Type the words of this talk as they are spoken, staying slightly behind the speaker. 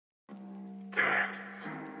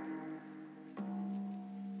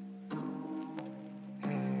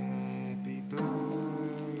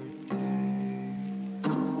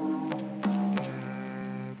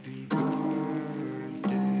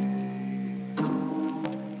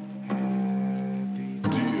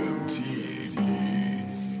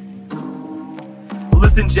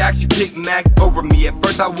Listen, Jax, you picked Max over me. At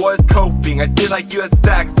first I was coping, I did like you, that's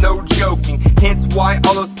facts, no joking. Hence why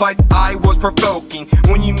all those fights I was provoking.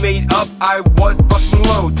 When you made up, I was fucking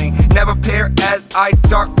loathing. Now prepare as I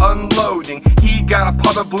start unloading. He got a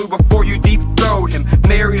pop of blue before you deep throat him.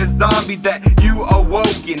 Married a zombie that you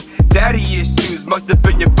awoken. Daddy issues must have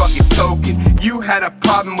been your fucking token. You had a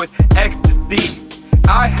problem with ecstasy,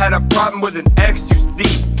 I had a problem with an X, you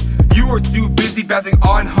see. You were too busy bouncing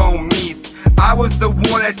on homies, I was the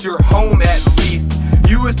one at your home at least.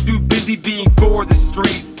 You was too busy being for the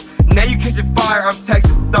streets. Now you catching fire on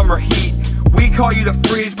Texas summer heat. We call you the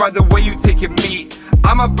fridge by the way you take your meat.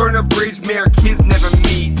 I'ma burn a bridge where kids never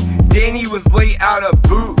meet. Danny was late out of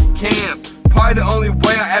boot camp, probably the only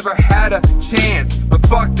way I ever had a chance. But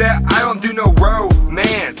fuck that, I don't do no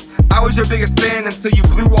romance. I was your biggest fan until you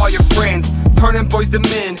blew all your friends, turning boys to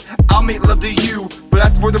men. I'll make love to you, but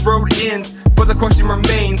that's where the road ends. But the question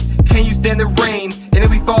remains, can you stand the rain? And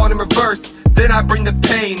if we fall in reverse, then I bring the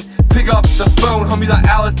pain. Pick up the phone, homies like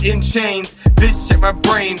Alice in Chains. Bitch, check my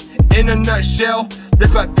brain. In a nutshell,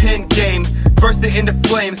 that's my pen game. Bursting into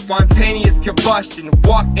flames, spontaneous combustion.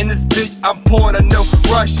 Walk in this bitch, I'm pulling a no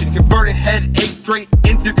Russian. Converting headache straight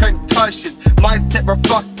into concussions. Mindset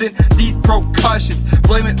reflecting these percussions.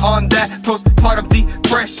 Blame it on that postpartum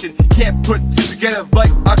depression. Can't put two together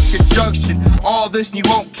like a conjunction. All this you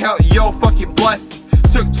won't count your fucking blessings.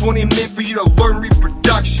 Took 20 minutes for you to learn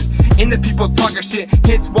reproduction. And the people talking shit,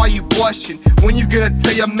 hence why you blushing. When you gonna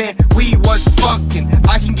tell your man we was fucking?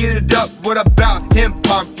 I can get it up, what about him,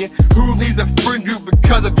 pumpkin? Who leaves a friend group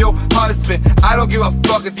because of your husband? I don't give a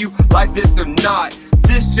fuck if you like this or not.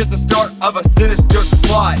 This just the start of a sinister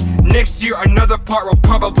plot. Next year another part will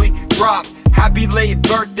probably drop. Happy late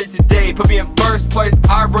birthday today, put me in first place.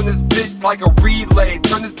 I run this bitch like a relay.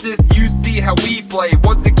 Turn this disc, you see how we play.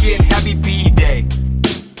 Once again, happy B-Day.